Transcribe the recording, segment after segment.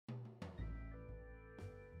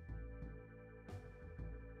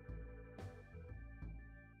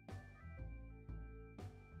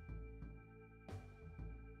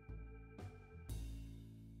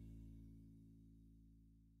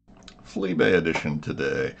Fleabay edition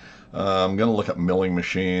today. I'm going to look at milling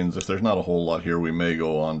machines. If there's not a whole lot here, we may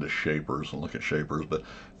go on to shapers and look at shapers, but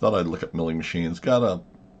thought I'd look at milling machines. Got a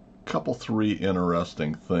couple, three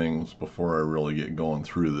interesting things before I really get going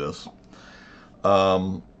through this.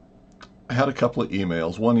 I had a couple of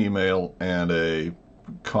emails, one email and a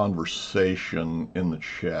conversation in the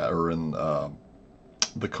chat or in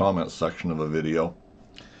the comment section of a video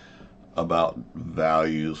about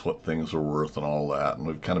values, what things are worth, and all that. And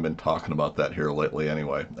we've kind of been talking about that here lately,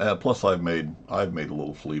 anyway. Plus, I've made a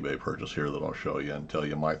little Fleabay purchase here that I'll show you and tell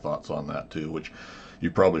you my thoughts on that too, which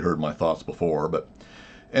you've probably heard my thoughts before. But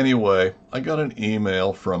anyway, I got an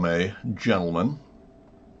email from a gentleman,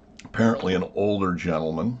 apparently an older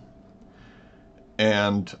gentleman,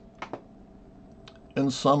 and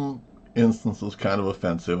in some instances kind of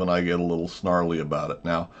offensive, and I get a little snarly about it.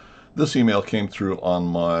 Now, this email came through on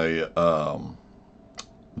my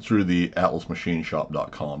through the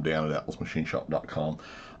atlasmachineshop.com, Dan at atlasmachineshop.com.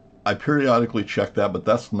 I periodically check that, but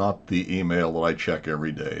that's not the email that I check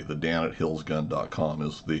every day. The Dan at hillsgun.com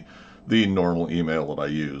is the normal email that I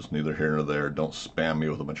use. Neither here nor there. Don't spam me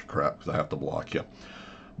with a bunch of crap because I have to block you.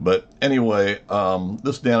 But anyway,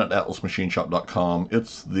 this Dan at atlasmachineshop.com,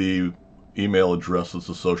 it's the email address that's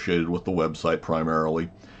associated with the website primarily.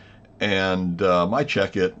 And I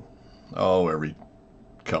check it, every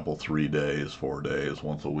couple, 3 days, 4 days,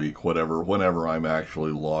 once a week, whatever, whenever I'm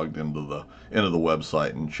actually logged into the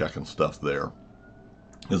website and checking stuff there,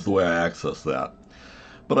 is the way I access that.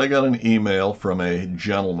 But I got an email from a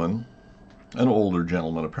gentleman, an older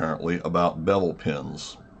gentleman apparently, about bevel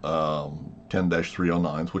pins,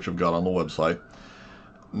 10-309s, which I've got on the website.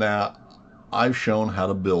 Now, I've shown how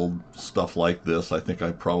to build stuff like this. I think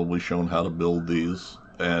I've probably shown how to build these,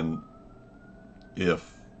 and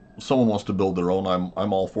if someone wants to build their own,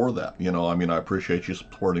 I'm all for that. You know, I mean, I appreciate you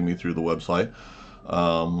supporting me through the website,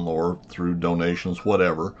 or through donations,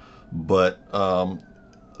 whatever. But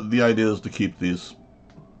the idea is to keep these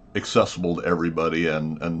accessible to everybody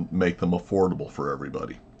and make them affordable for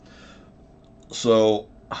everybody. So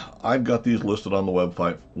I've got these listed on the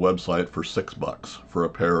website for $6 for a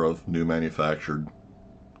pair of new manufactured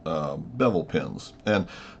bevel pins. And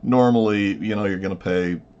normally, you know, you're going to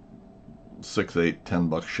pay $6, $8,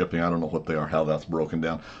 $10 shipping. I don't know what they are, how that's broken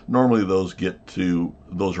down. Normally those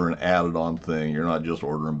are an added on thing. You're not just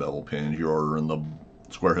ordering bevel pins, you're ordering the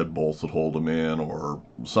square head bolts that hold them in or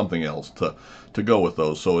something else to go with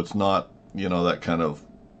those. So it's not, you know, that kind of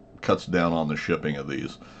cuts down on the shipping of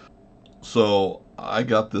these. So I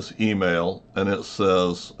got this email, and it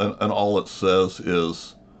says, and all it says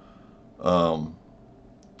is,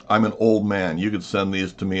 I'm an old man. You could send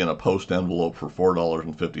these to me in a post envelope for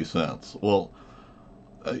 $4.50. Well,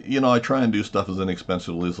 you know, I try and do stuff as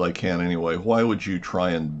inexpensively as I can anyway. Why would you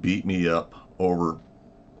try and beat me up over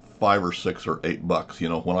 $5 or $6 or $8, you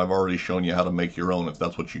know, when I've already shown you how to make your own, if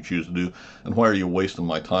that's what you choose to do? And why are you wasting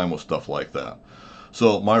my time with stuff like that?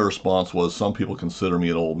 So my response was, some people consider me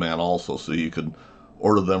an old man also, so you could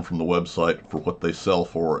order them from the website for what they sell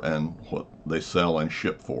for and what they sell and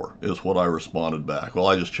ship for, is what I responded back. Well,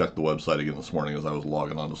 I just checked the website again this morning as I was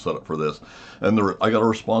logging on to set up for this, and I got a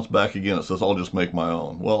response back again. It says, I'll just make my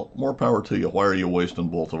own. Well, more power to you. Why are you wasting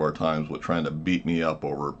both of our times with trying to beat me up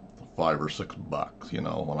over $5 or $6, you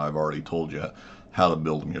know, when I've already told you how to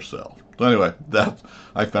build them yourself? So anyway,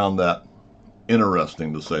 I found that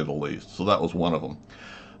interesting, to say the least. So that was one of them.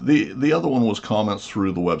 The other one was comments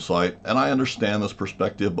through the website, and I understand this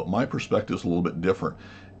perspective, but my perspective is a little bit different.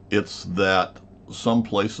 It's that some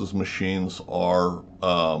places machines are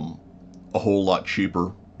a whole lot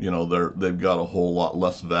cheaper. You know, they've got a whole lot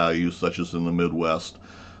less value, such as in the Midwest,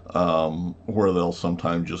 where they'll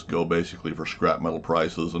sometimes just go basically for scrap metal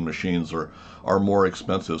prices, and machines are more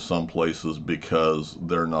expensive some places because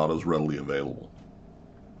they're not as readily available.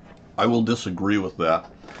 I will disagree with that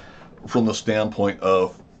from the standpoint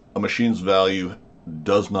of a machine's value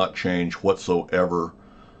does not change whatsoever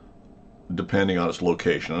depending on its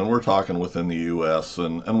location. And we're talking within the U.S.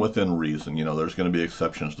 and within reason. You know, there's going to be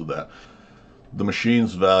exceptions to that. The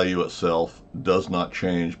machine's value itself does not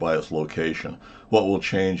change by its location. What will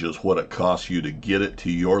change is what it costs you to get it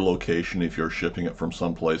to your location if you're shipping it from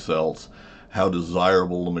someplace else, how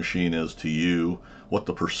desirable the machine is to you, what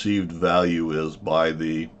the perceived value is by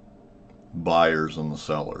the buyers and the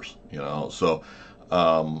sellers, you know. So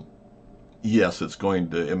yes,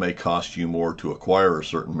 it may cost you more to acquire a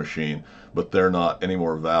certain machine, but they're not any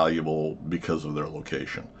more valuable because of their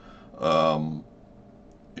location.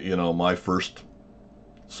 You know, my first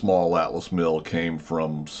small Atlas mill came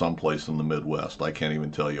from someplace in the Midwest. I can't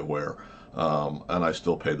even tell you where, and I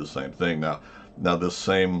still paid the same thing. Now this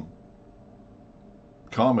same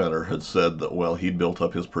commenter had said that, well, he built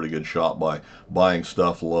up his pretty good shop by buying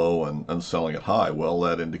stuff low and selling it high. Well,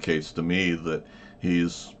 that indicates to me that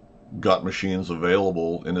he's got machines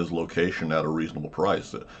available in his location at a reasonable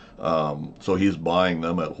price. So he's buying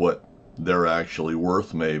them at what they're actually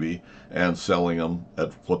worth maybe, and selling them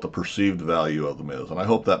at what the perceived value of them is. And I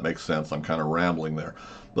hope that makes sense. I'm kind of rambling there,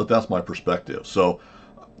 but that's my perspective. So,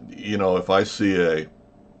 you know, if I see a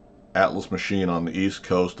Atlas machine on the East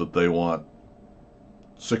Coast that they want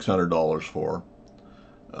 $600 for,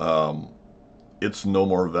 it's no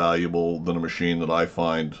more valuable than a machine that I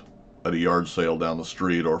find at a yard sale down the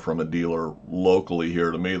street or from a dealer locally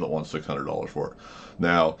here to me that wants $600 for it.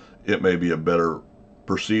 Now, it may be a better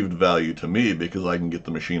perceived value to me because I can get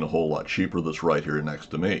the machine a whole lot cheaper that's right here next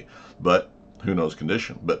to me, but who knows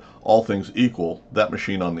condition. But all things equal, that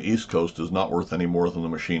machine on the East Coast is not worth any more than the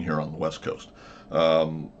machine here on the West Coast.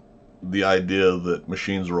 The idea that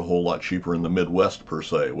machines are a whole lot cheaper in the Midwest per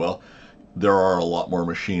se, well, there are a lot more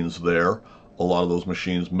machines there. A lot of those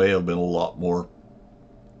machines may have been a lot more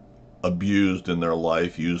abused in their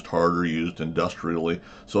life, used harder, used industrially,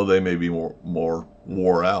 so they may be more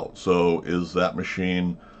wore out. So is that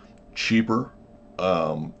machine cheaper?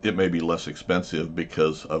 It may be less expensive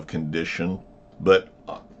because of condition, but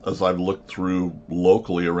as I've looked through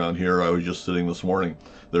locally around here, I was just sitting this morning,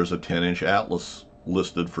 there's a 10-inch Atlas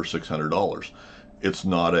listed for $600. It's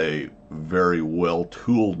not a very well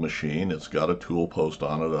tooled machine. It's got a tool post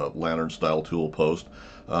on it, a lantern style tool post.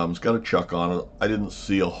 It's got a chuck on it. I didn't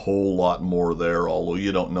see a whole lot more there, although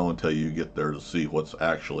you don't know until you get there to see what's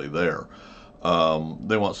actually there.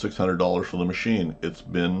 They want $600 for the machine. It's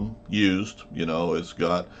been used, you know, it's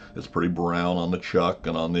pretty brown on the chuck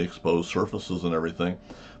and on the exposed surfaces and everything,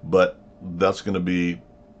 but that's going to be,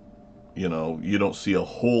 you know, you don't see a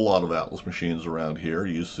whole lot of Atlas machines around here.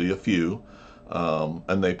 You see a few,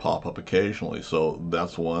 and they pop up occasionally. So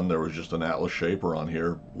that's one. There was just an Atlas shaper on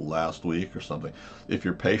here last week or something. If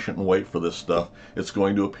you're patient and wait for this stuff, it's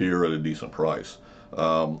going to appear at a decent price.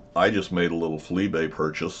 I just made a little Fleabay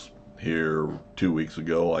purchase here 2 weeks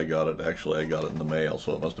ago. I got it in the mail,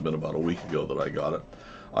 so it must have been about a week ago that I got it.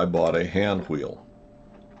 I bought a hand wheel,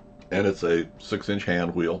 and it's a 6-inch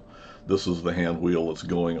hand wheel. This is the hand wheel that's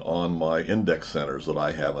going on my index centers that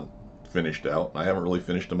I haven't finished out. I haven't really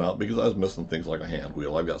finished them out because I was missing things like a hand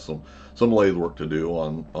wheel. I've got some lathe work to do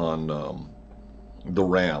on the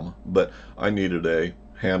ram, but I needed a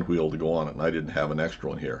hand wheel to go on it, and I didn't have an extra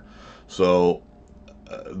one here. So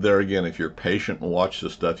there again, if you're patient and watch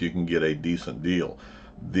this stuff, you can get a decent deal.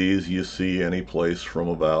 These you see any place from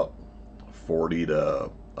about 40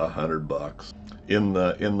 to $100. In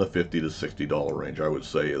the $50 to $60 range, I would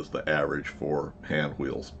say, is the average for hand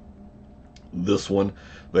wheels. This one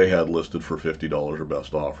they had listed for $50 or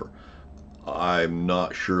best offer. I'm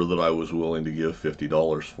not sure that I was willing to give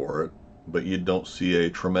 $50 for it, but you don't see a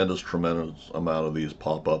tremendous amount of these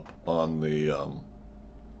pop up on the on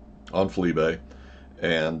Fleabay,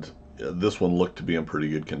 and this one looked to be in pretty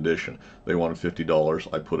good condition. They wanted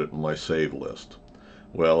 $50. I put it in my save list.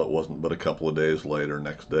 Well, it wasn't but a couple of days later,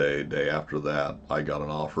 next day, day after that, I got an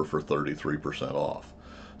offer for 33% off.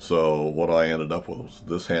 So what I ended up with was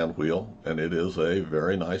this hand wheel, and it is a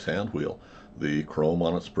very nice hand wheel. The chrome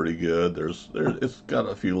on it's pretty good. It's got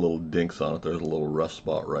a few little dinks on it. There's a little rust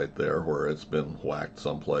spot right there where it's been whacked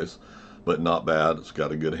someplace, but not bad. It's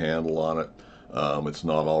got a good handle on it. It's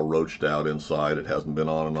not all roached out inside. It hasn't been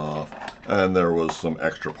on and off. And there was some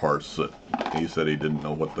extra parts that he said he didn't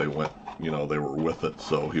know what they went, you know, they were with it,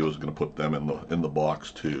 so he was going to put them in the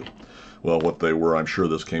box too. Well, what they were, I'm sure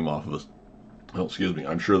this came off of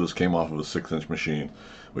I'm sure this came off of a 6-inch machine.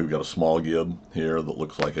 We've got a small gib here that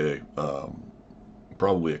looks like a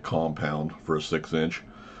probably a compound for a 6-inch.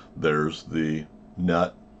 There's the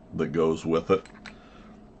nut that goes with it.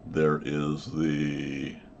 There is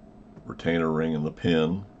the retainer ring and the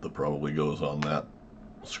pin that probably goes on that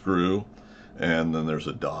screw, and then there's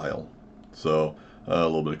a dial. So a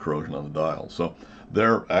little bit of corrosion on the dial. So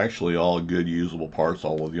they're actually all good usable parts,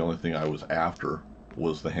 although the only thing I was after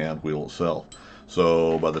was the hand wheel itself.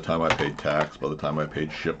 So by the time I paid tax, by the time I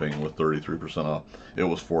paid shipping with 33% off, it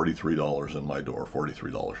was $43 in my door,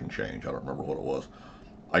 $43 and change. I don't remember what it was.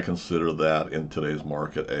 I consider that in today's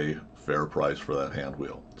market a fair price for that hand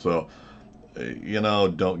wheel. So, you know,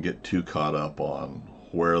 don't get too caught up on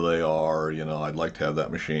where they are. You know, I'd like to have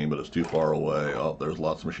that machine, but it's too far away. Oh, there's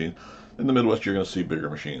lots of machines. In the Midwest, you're going to see bigger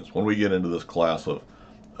machines. When we get into this class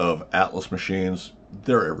of Atlas machines,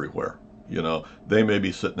 they're everywhere. You know, they may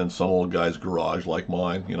be sitting in some old guy's garage like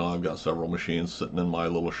mine. You know, I've got several machines sitting in my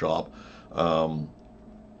little shop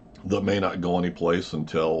that may not go anyplace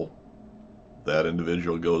until that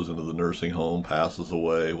individual goes into the nursing home, passes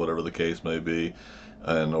away, whatever the case may be,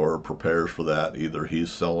 and or prepares for that. Either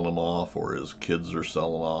he's selling them off or his kids are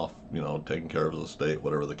selling off, taking care of his estate,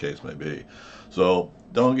 whatever the case may be. So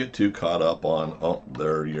don't get too caught up on, oh,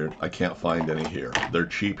 I can't find any here. They're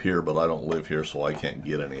cheap here, but I don't live here, so I can't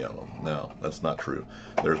get any of them. No, that's not true.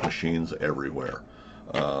 There's machines everywhere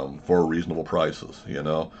for reasonable prices, and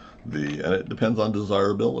it depends on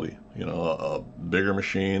desirability. A bigger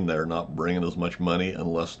machine, they're not bringing as much money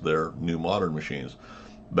unless they're new modern machines.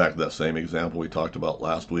 Back to that same example we talked about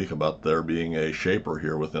last week about there being a shaper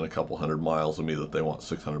here within a couple 100 miles of me that they want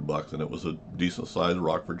 $600, and it was a decent sized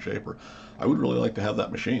Rockford shaper. I would really like to have that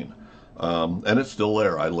machine, and it's still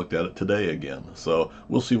there. I looked at it today again, so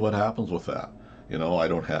we'll see what happens with that. I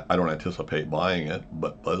don't anticipate buying it,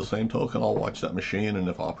 but by the same token, I'll watch that machine, and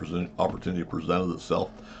if opportunity presented itself,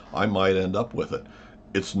 I might end up with it.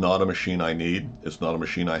 It's not a machine I need. It's not a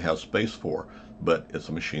machine I have space for, but it's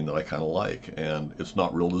a machine that I kind of like, and it's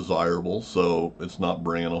not real desirable, so it's not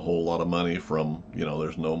bringing a whole lot of money from,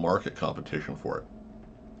 there's no market competition for it.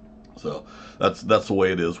 So that's the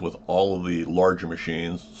way it is with all of the larger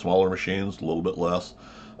machines. Smaller machines, a little bit less.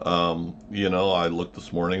 I looked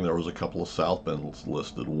this morning, there was a couple of South Bends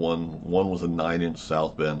listed. One was a 9-inch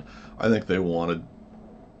South Bend. I think they wanted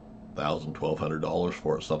 $1,000, $1,200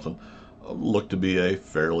 for it, something. Looked to be a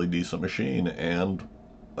fairly decent machine and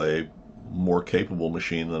a more capable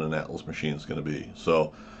machine than an Atlas machine is going to be.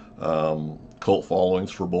 So cult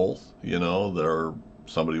followings for both.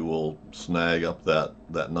 Somebody will snag up that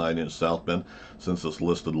 9-inch South Bend. Since it's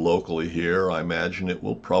listed locally here, I imagine it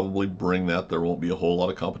will probably bring that. There won't be a whole lot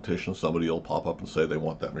of competition. Somebody will pop up and say they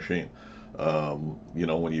want that machine.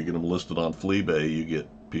 When you get them listed on Fleabay, you get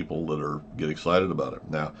people that get excited about it.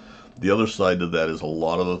 Now, the other side to that is a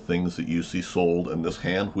lot of the things that you see sold, and this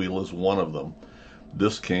hand wheel is one of them.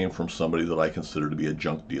 This came from somebody that I consider to be a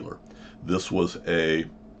junk dealer. This was a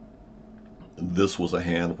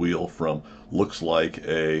hand wheel from, looks like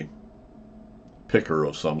a picker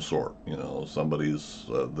of some sort. Somebody's,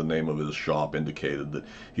 the name of his shop indicated that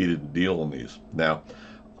he didn't deal in these. Now,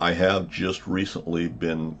 I have just recently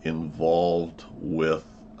been involved with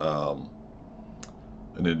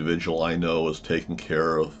an individual I know is taking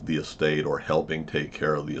care of the estate, or helping take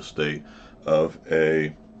care of the estate of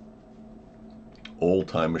a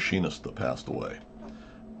old-time machinist that passed away.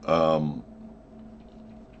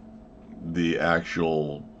 The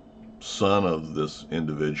actual son of this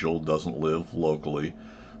individual doesn't live locally,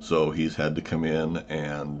 so he's had to come in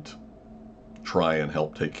and try and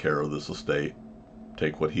help take care of this estate,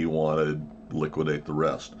 take what he wanted, liquidate the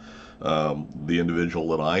rest. The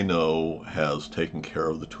individual that I know has taken care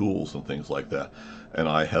of the tools and things like that, and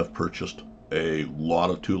I have purchased a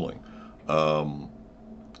lot of tooling,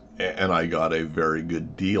 and I got a very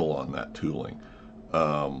good deal on that tooling,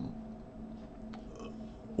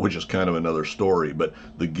 which is kind of another story. But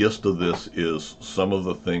the gist of this is some of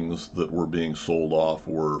the things that were being sold off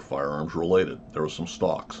were firearms related. There was some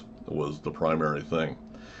stocks, was the primary thing,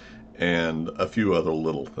 and a few other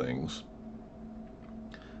little things.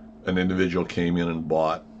 An individual came in and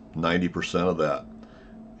bought 90% of that,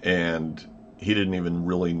 and he didn't even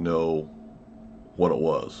really know what it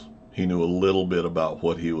was. He knew a little bit about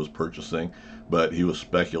what he was purchasing, but he was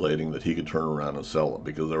speculating that he could turn around and sell it,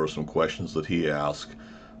 because there were some questions that he asked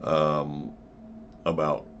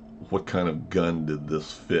about what kind of gun did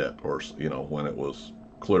this fit, or when it was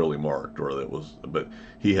clearly marked, or it was, but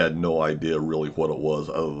he had no idea really what it was,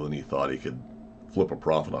 other than he thought he could flip a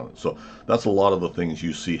profit on it. So that's a lot of the things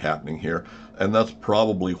you see happening here, and that's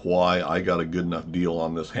probably why I got a good enough deal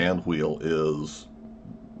on this hand wheel. Is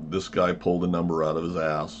this guy pulled a number out of his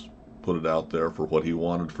ass, put it out there for what he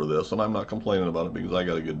wanted for this, and I'm not complaining about it because I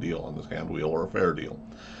got a good deal on this hand wheel, or a fair deal.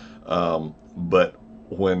 But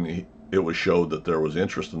when it was showed that there was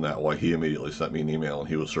interest in that, why, he immediately sent me an email, and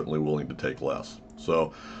he was certainly willing to take less.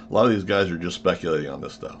 So a lot of these guys are just speculating on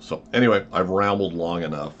this stuff. So anyway, I've rambled long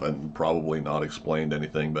enough and probably not explained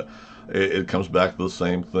anything, but it comes back to the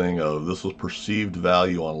same thing of, this is perceived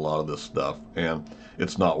value on a lot of this stuff, and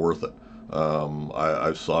it's not worth it.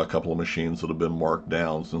 I saw a couple of machines that have been marked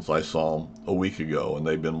down since I saw them a week ago, and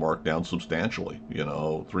they've been marked down substantially,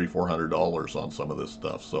 $300-400 on some of this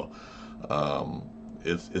stuff. So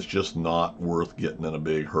it's just not worth getting in a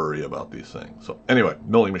big hurry about these things. So anyway,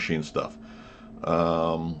 milling machine stuff.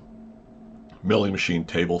 Milling machine,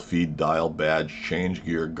 table, feed, dial, badge, change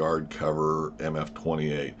gear, guard cover,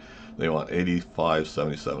 MF28. They want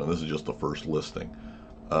 $85.77. This is just the first listing.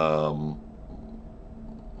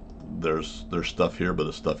 There's stuff here, but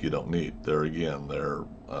it's stuff you don't need. There again,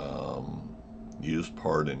 Used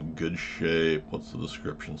part in good shape. What's the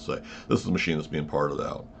description say? This is a machine that's being parted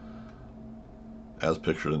out. As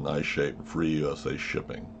pictured in nice shape, free USA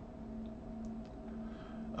shipping.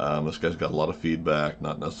 This guy's got a lot of feedback,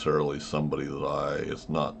 not necessarily somebody that it's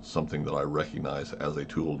not something that I recognize as a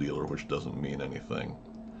tool dealer, which doesn't mean anything.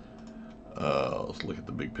 Let's look at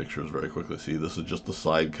the big pictures very quickly. See, this is just the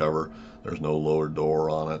side cover. There's no lower door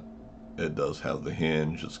on it. It does have the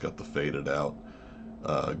hinge. It's got the faded out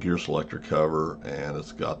gear selector cover, and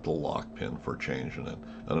it's got the lock pin for changing it,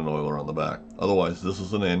 and an oiler on the back. Otherwise, this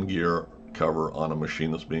is an end gear cover on a machine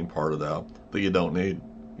that's being parted out that you don't need.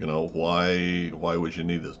 You know, why would you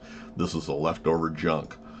need this? This is a leftover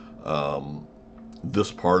junk.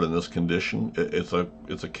 This part in this condition, it's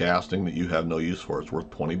a casting that you have no use for. It's worth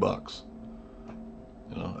 20 bucks.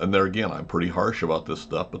 You know, and there again, I'm pretty harsh about this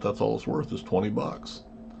stuff, but that's all it's worth is 20 bucks.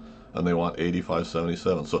 And they want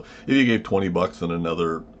 85.77. So if you gave 20 bucks and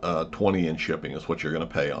another 20 in shipping is what you're going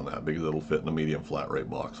to pay on that, because it'll fit in a medium flat rate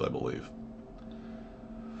box, I believe.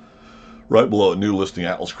 Right below it, new listing,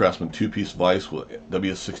 Atlas Craftsman 2-piece vise with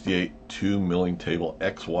W68 2 milling table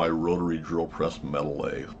XY rotary drill press metal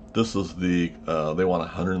lathe. This is the, they want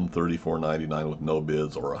 $134.99 with no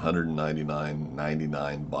bids, or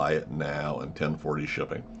 $199.99 buy it now and $10.40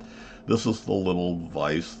 shipping. This is the little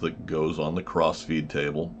vise that goes on the cross feed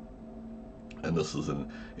table, and this is an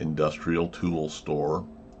industrial tool store.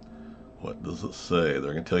 What does it say?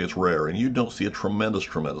 They're going to tell you it's rare, and you don't see a tremendous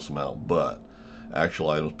amount, but actual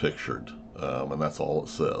items pictured, and that's all it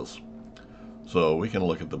says. So we can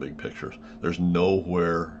look at the big pictures. These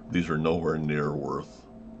are nowhere near worth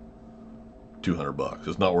 200 bucks.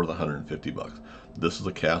 It's not worth 150 bucks. This is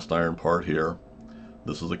a cast iron part here.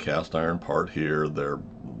 This is a cast iron part here.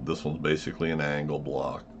 This one's basically an angle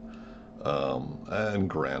block. And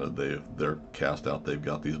granted, they're cast out. They've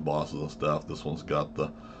got these bosses and stuff. This one's got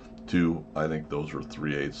the two, I think those are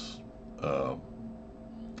 3/8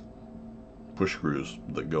 push screws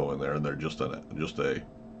that go in there, and they're just a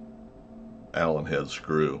Allen head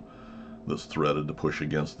screw that's threaded to push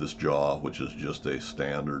against this jaw, which is just a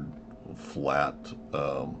standard flat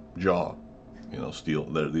jaw. You know, steel.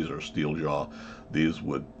 These are steel jaw. These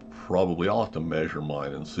would probably, I'll have to measure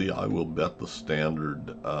mine and see. I will bet the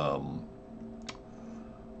standard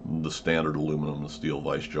aluminum and steel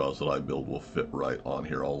vice jaws that I build will fit right on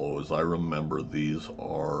here. Although, as I remember, these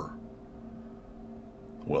are,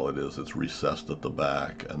 well, it's recessed at the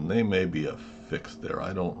back, and they may be affixed there.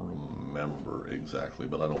 I don't remember exactly,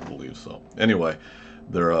 but I don't believe so. Anyway,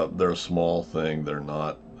 they're a small thing. They're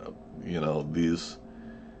not, you know, these.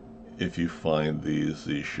 If you find these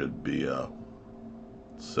should be a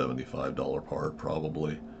 $75 part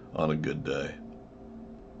probably on a good day.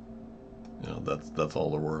 You know, that's all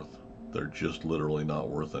they're worth. They're just literally not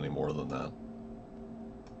worth any more than that.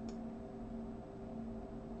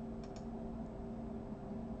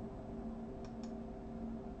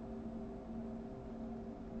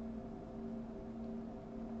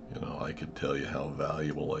 You know, I could tell you how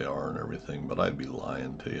valuable they are and everything, but I'd be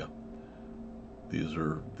lying to you. These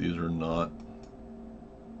are not,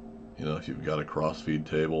 you know, if you've got a cross feed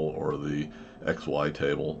table or the XY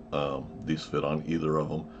table, these fit on either of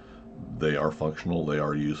them. They are functional, they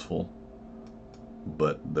are useful,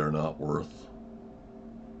 but they're not worth,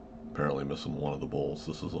 apparently missing one of the bolts.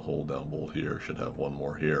 This is a hold down bolt here, should have one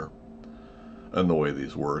more here. And the way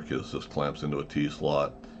these work is this clamps into a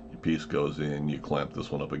T-slot, your piece goes in, you clamp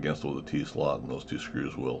this one up against it with a T-slot, and those two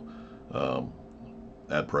screws will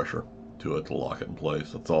add pressure to it to lock it in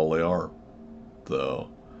place. That's all they are. So,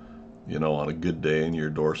 you know, on a good day in your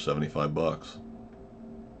door, 75 bucks.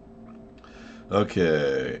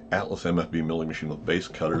 Okay, Atlas MFB milling machine with base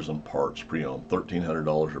cutters and parts, pre-owned,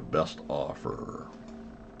 $1,300 or best offer.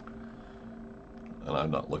 And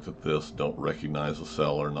I've not looked at this, don't recognize the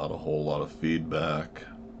seller, not a whole lot of feedback.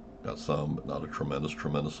 Got some, but not a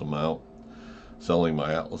tremendous amount. Selling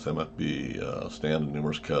my Atlas MFB stand and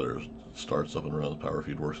numerous cutters. Starts up and runs, power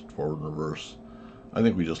feed works forward and reverse. I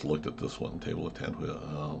think we just looked at this one, table of 10.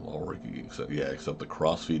 All working, except the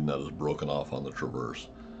cross feed nut is broken off on the traverse.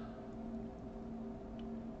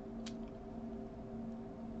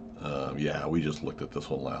 Yeah, we just looked at this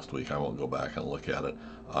one last week. I won't go back and look at it.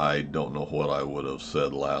 I don't know what I would have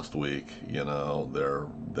said last week. You know,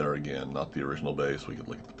 they're again, not the original base. We could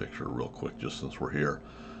look at the picture real quick just since we're here.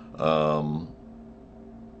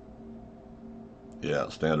 Yeah,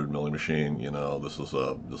 standard milling machine. You know, this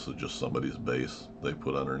is just somebody's base. They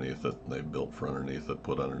put underneath it. They built for underneath it.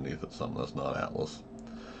 Put underneath it something that's not Atlas.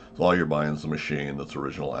 So all you're buying is a machine that's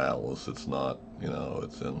original Atlas. It's not. You know,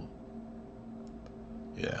 it's in.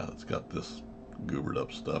 Yeah, it's got this goobered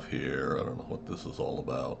up stuff here. I don't know what this is all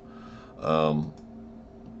about. Um,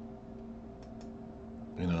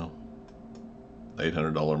 you know,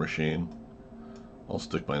 $800 machine. I'll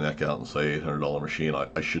stick my neck out and say $800 machine.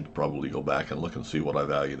 I should probably go back and look and see what I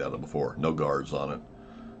valued at it before. No guards on it.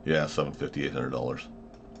 Yeah, $750, $800.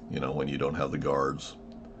 You know, when you don't have the guards.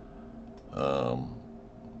 Um,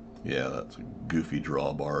 yeah, that's a goofy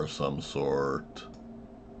drawbar of some sort.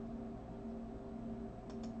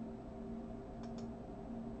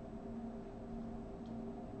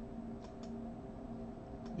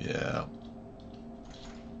 Yeah.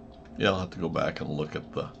 Yeah, I'll have to go back and look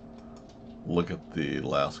at the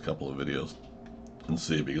last couple of videos and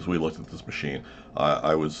see, because we looked at this machine.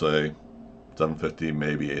 I would say $750,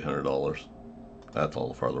 maybe $800. That's all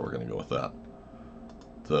the farther we're going to go with that.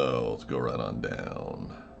 So let's go right on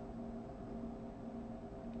down.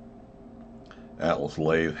 Atlas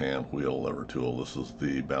lathe hand wheel lever tool. This is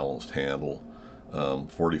the balanced handle.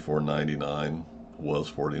 $44.99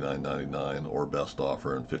 was $49.99, or best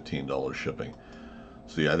offer, and $15 shipping.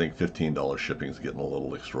 See, I think $15 shipping is getting a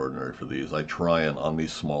little extraordinary for these. I try and, on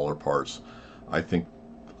these smaller parts, I think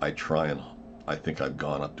I try and I think I've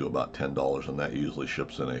gone up to about $10, and that usually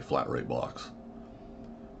ships in a flat rate box.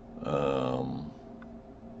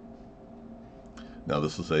 Now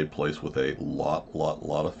this is a place with a lot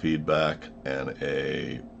of feedback and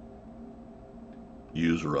a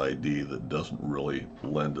user ID that doesn't really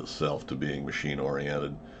lend itself to being machine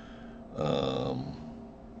oriented.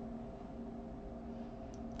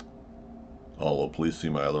 Although please see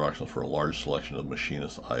my other auctions for a large selection of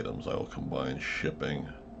machinist items. I will combine shipping.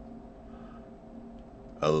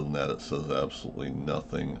 Other than that, it says absolutely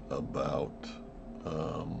nothing about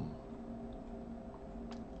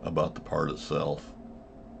the part itself.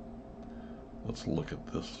 Let's look at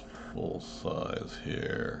this full size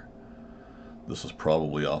here. This is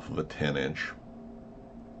probably off of a 10-inch.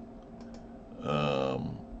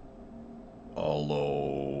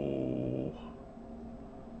 Although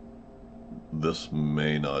this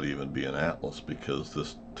may not even be an Atlas, because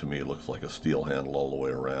this to me looks like a steel handle all the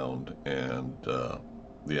way around, and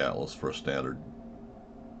the Atlas for a standard,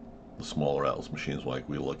 the smaller Atlas machines like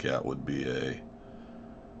we look at would be a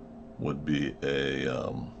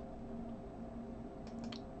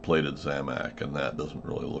plated Zamac, and that doesn't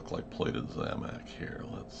really look like plated Zamac here.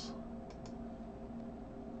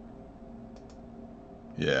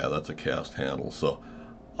 Yeah, that's a cast handle. So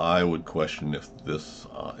I would question if this,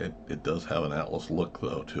 it does have an Atlas look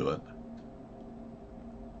though to it.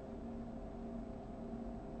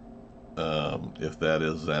 If that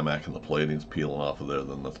is Zamac and the plating's peeling off of there,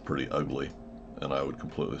 then that's pretty ugly, and I would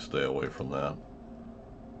completely stay away from that.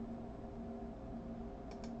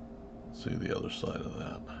 Let's see the other side of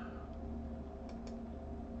that.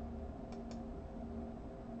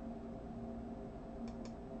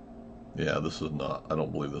 Yeah, this is not, I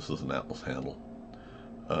don't believe this is an Atlas handle.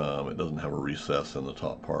 It doesn't have a recess in the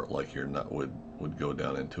top part like your nut would go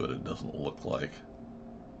down into it. It doesn't look like.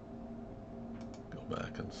 Go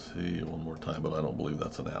back and see one more time, but I don't believe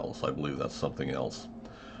that's an Atlas. I believe that's something else.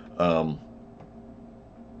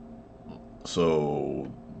 So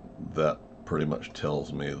that pretty much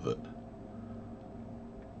tells me that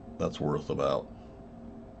that's worth about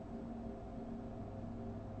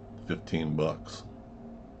 15 bucks.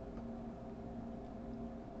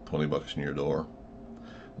 20 bucks in your door.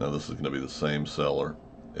 Now this is going to be the same seller.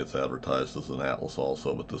 It's advertised as an Atlas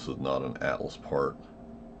also, but this is not an Atlas part.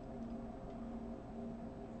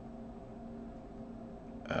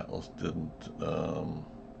 Atlas didn't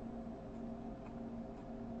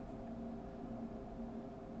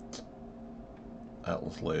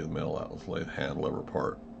Atlas lathe mill, Atlas lathe hand lever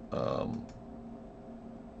part.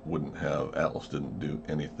 Wouldn't have, Atlas didn't do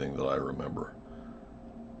anything that I remember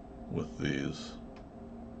with these.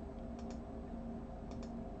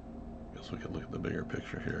 Guess we could look at the bigger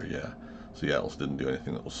picture here. Yeah, see, Atlas didn't do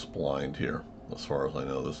anything that was splined here. As far as I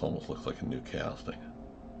know, this almost looks like a new casting.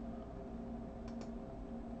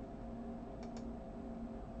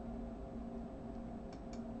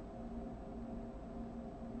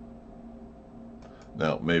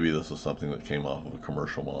 Now, maybe this is something that came off of a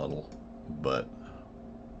commercial model, but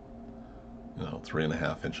you know,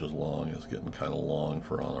 3.5 inches long is getting kind of long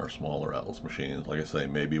for on our smaller Atlas machines. Like I say,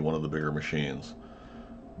 maybe one of the bigger machines,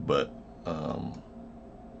 but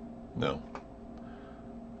no.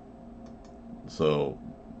 So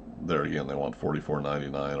there again, they want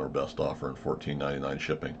 $44.99 or best offer and $14.99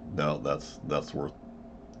 shipping. Now that's worth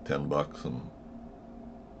 10 bucks and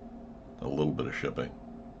a little bit of shipping.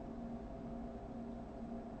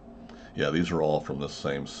 Yeah, these are all from this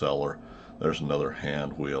same seller. There's another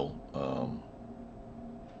hand wheel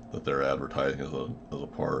that they're advertising as a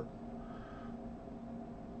part.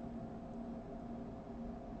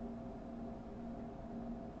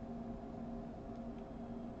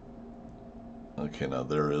 Okay, now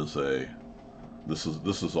there is a, this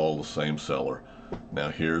is all the same seller. Now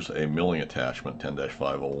here's a milling attachment,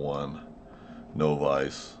 10-501, no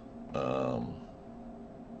vise.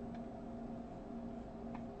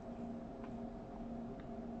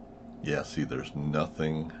 Yeah, see, there's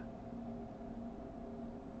nothing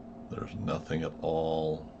at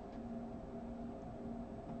all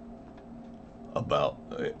about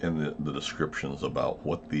in the descriptions about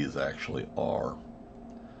what these actually are.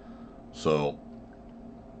 So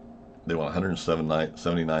they want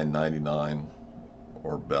 $179.99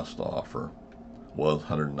 or best offer, was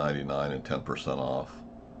 $199 and 10% off,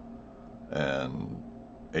 and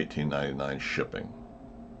 $18.99 shipping.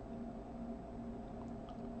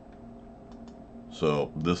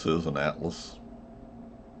 So this is an Atlas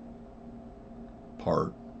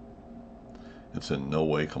part. It's in no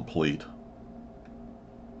way complete.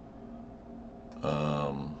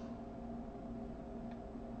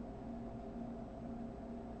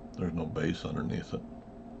 There's no base underneath it.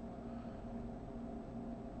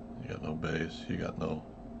 You got no base, you got no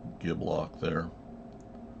gib lock there.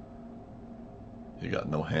 You got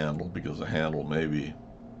no handle, because the handle may be,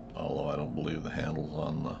 although I don't believe the handle's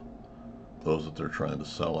on those that they're trying to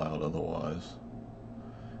sell out otherwise.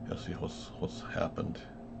 Yeah, see what's happened.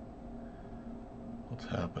 What's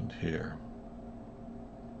happened here?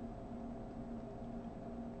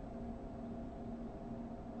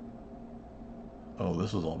 Oh,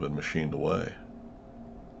 this has all been machined away.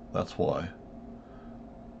 That's why.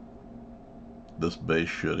 This base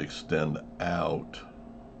should extend out.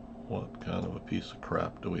 What kind of a piece of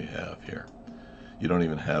crap do we have here? You don't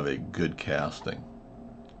even have a good casting.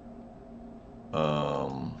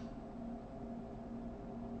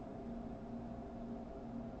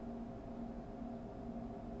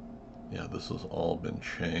 Yeah, this has all been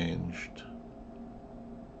changed.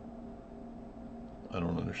 I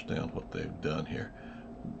don't understand what they've done here.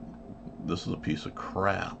 This is a piece of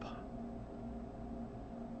crap.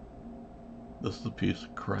 This is a piece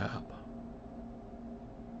of crap.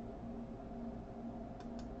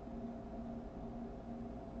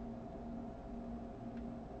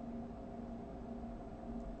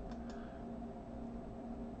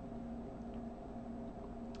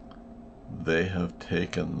 They have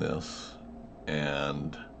taken this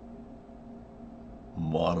and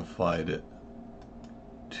modified it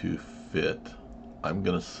to fit, I'm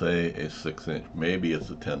going to say a 6-inch, maybe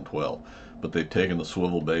it's a 10-12, but they've taken the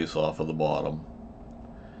swivel base off of the bottom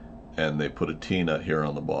and they put a T-nut here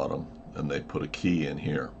on the bottom and they put a key in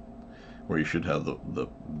here where you should have the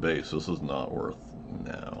base. This is not worth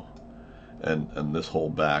now. And this whole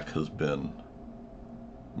back has been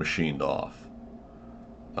machined off.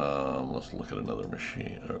 Let's look at another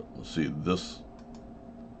machine. Let's see, this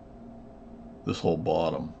whole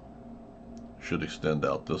bottom should extend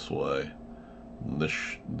out this way. And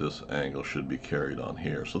this angle should be carried on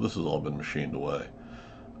here. So this has all been machined away.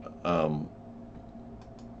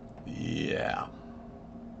 Yeah,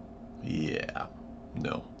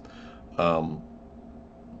 no.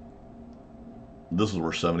 This is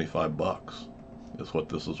worth 75 bucks. Is what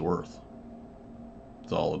this is worth.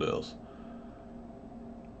 That's all it is.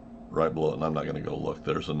 Right below it, and I'm not going to go look.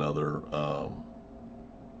 There's another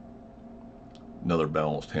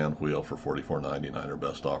balanced hand wheel for $44.99 or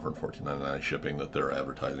best offer and $14.99 shipping that they're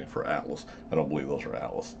advertising for Atlas. I don't believe those are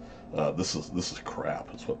Atlas. This is crap.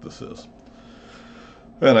 That's what this is.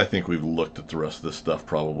 And I think we've looked at the rest of this stuff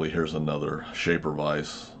probably. Here's another shaper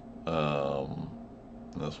vise.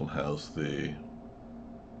 This one has they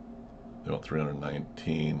want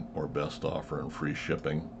 $319 or best offer and free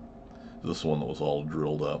shipping. This is one that was all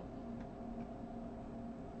drilled up.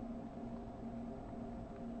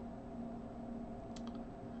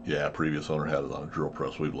 Yeah, previous owner had it on a drill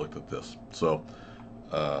press. We've looked at this. So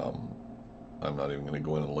I'm not even going to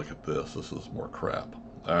go in and look at this. This is more crap.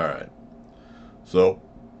 All right. So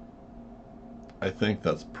I think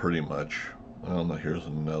that's pretty much, well, now here's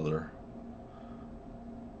another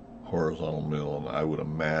horizontal mill, and I would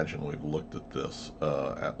imagine we've looked at this.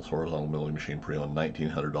 Atlas horizontal milling machine pre-owned,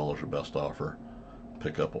 $1,900 or best offer,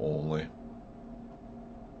 pickup only.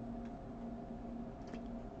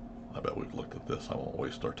 I bet we've looked at this. I won't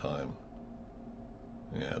waste our time.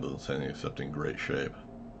 Yeah, it doesn't say anything except in great shape.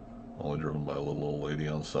 Only driven by a little old lady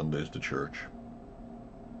on Sundays to church.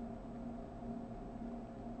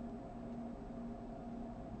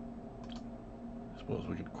 I suppose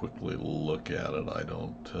we could quickly look at it. I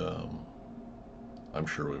don't, I'm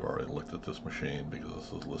sure we've already looked at this machine because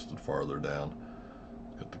this is listed farther down.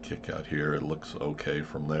 Got the kick out here. It looks okay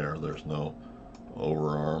from there. There's no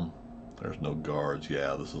overarm. There's no guards.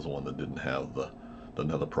 Yeah, this is the one that doesn't have the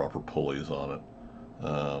proper pulleys on it.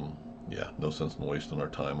 Yeah, no sense in wasting our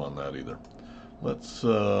time on that either. Let's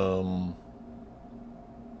look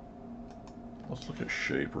at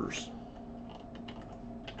shapers.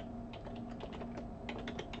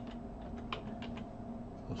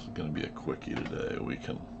 This is going to be a quickie today. We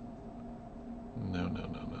can. No.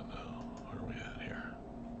 Where are we at here?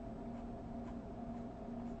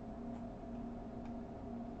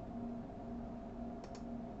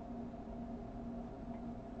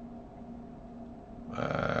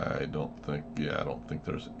 I don't think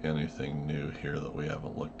there's anything new here that we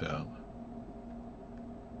haven't looked at.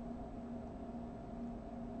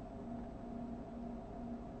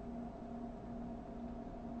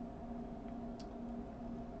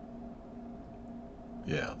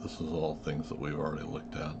 Yeah, this is all things that we've already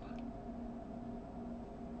looked at.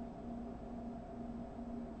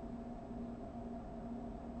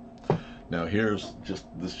 Now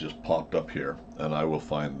this just popped up here, and I will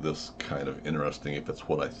find this kind of interesting if it's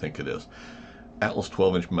what I think it is. Atlas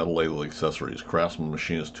 12-inch metal lathe accessories, Craftsman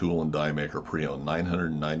Machinist Tool and Die Maker pre-owned,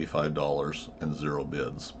 $995 and 0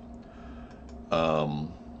 bids.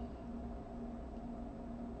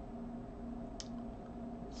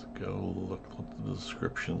 Let's go look what the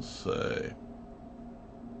descriptions say.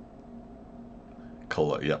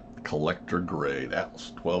 Collector grade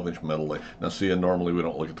Atlas 12-inch metal lathe. Now see, normally we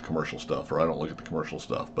don't look at the commercial stuff, or I don't look at the commercial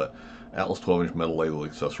stuff, but Atlas 12-inch metal lathe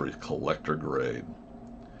accessories, collector grade.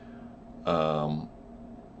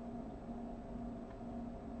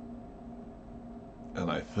 And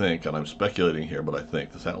I think, and I'm speculating here, but I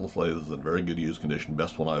think this Atlas lathe is in very good use condition,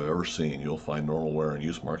 best one I've ever seen. You'll find normal wear and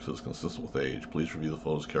use marks as consistent with age. Please review the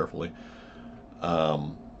photos carefully.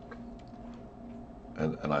 And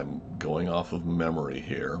I'm going off of memory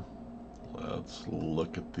here. Let's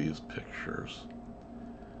look at these pictures.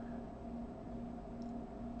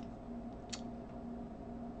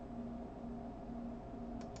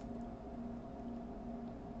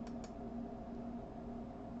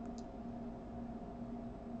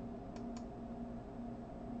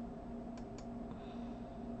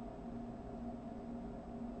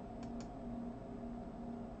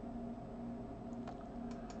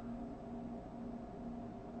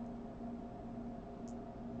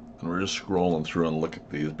 And we're just scrolling through and look at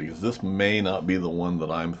these because this may not be the one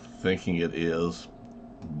that I'm thinking it is,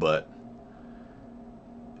 but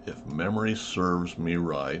if memory serves me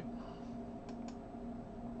right,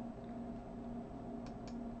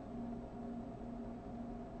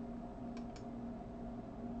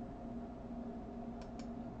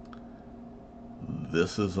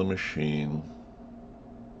 this is a machine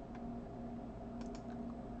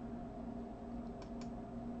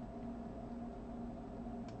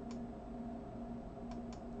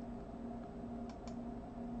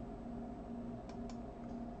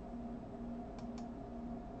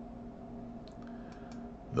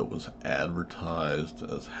that was advertised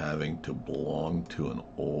as having to belong to an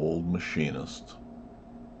old machinist.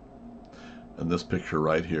 And this picture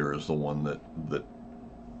right here is the one that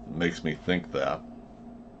makes me think that.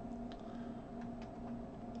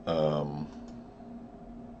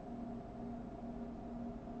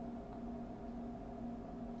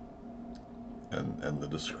 And the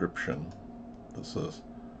description that says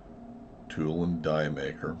tool and die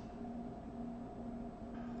maker.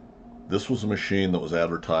 This was a machine that was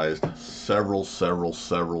advertised several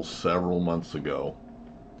months ago.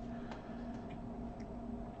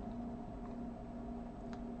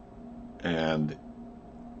 And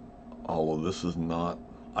although this is not,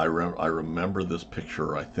 I remember this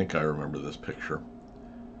picture, I think I remember this picture.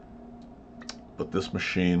 But this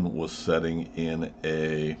machine was setting in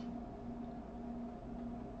a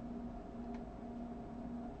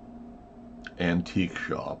antique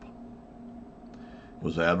shop. It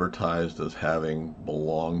was advertised as having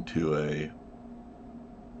belonged to a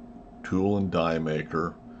tool and die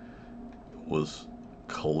maker. It was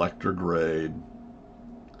collector grade,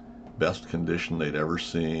 best condition they'd ever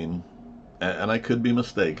seen, and I could be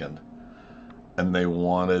mistaken. And they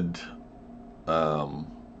wanted, I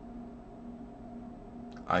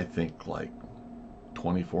think like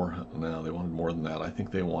 $2,400. No, they wanted more than that. I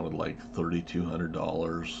think they wanted like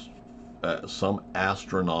 $3,200. Some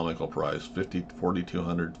astronomical price,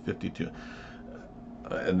 $4,200, $52.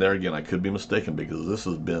 And there again, I could be mistaken because this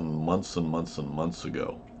has been months and months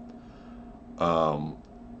ago.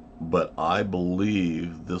 But I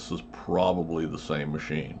believe this is probably the same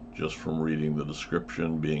machine, just from reading the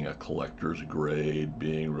description, being a collector's grade,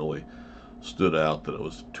 being really stood out that it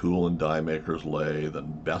was tool and die maker's lathe, the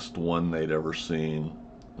best one they'd ever seen,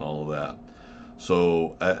 and all of that.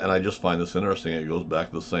 So, and I just find this interesting. It goes back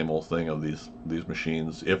to the same old thing of these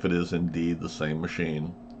machines, if it is indeed the same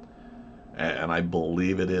machine, and I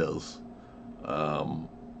believe it is. Um,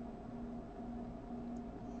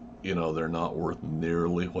 you know, they're not worth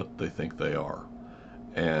nearly what they think they are.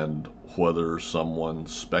 And whether someone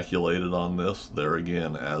speculated on this, there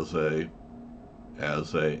again, as a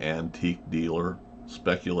antique dealer,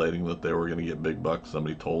 speculating that they were going to get big bucks,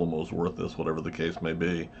 somebody told them it was worth this, whatever the case may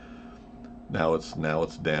be. Now it's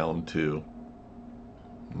down to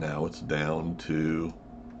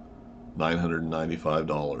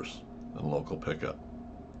 $995 in local pickup,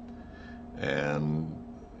 and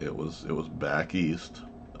it was back east.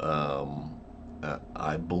 Um,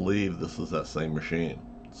 I believe this is that same machine.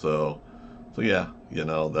 So yeah,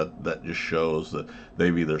 that just shows that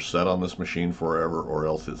they've either sat on this machine forever, or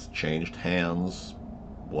else it's changed hands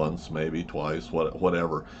once, maybe twice,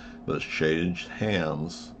 whatever. But it's changed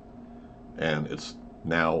hands, and it's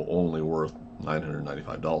now only worth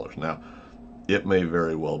 $995. Now, it may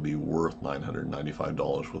very well be worth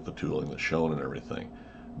 $995 with the tooling that's shown and everything,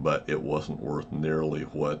 but it wasn't worth nearly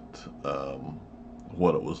what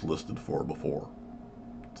it was listed for before.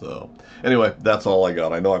 So anyway, that's all I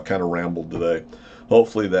got. I know I've kind of rambled today.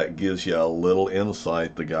 Hopefully that gives you a little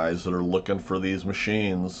insight. The guys that are looking for these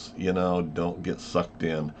machines, don't get sucked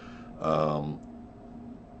in. Um,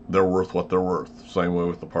 they're worth what they're worth. Same way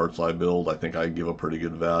with the parts I build. I think I give a pretty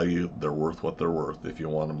good value. They're worth what they're worth. If you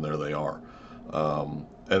want them, there they are.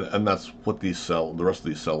 And that's what the rest of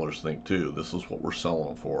these sellers think too. This is what we're selling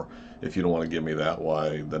them for. If you don't want to give me that,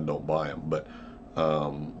 why then don't buy them. But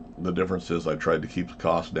the difference is I tried to keep the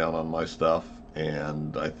cost down on my stuff,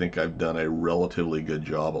 and I think I've done a relatively good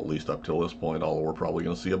job, at least up till this point, although we're probably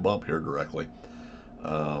going to see a bump here directly.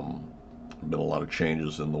 Been a lot of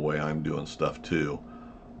changes in the way I'm doing stuff too.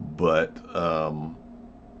 But,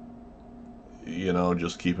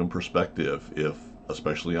 just keep in perspective.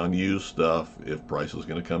 Especially on used stuff, if price is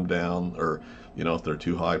going to come down, or, if they're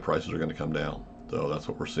too high, prices are going to come down. So that's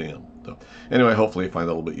what we're seeing. So anyway, hopefully you find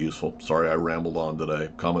that a little bit useful. Sorry I rambled on today.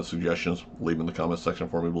 Comment suggestions, leave them in the comment section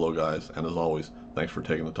for me below, guys. And as always, thanks for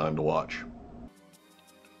taking the time to watch.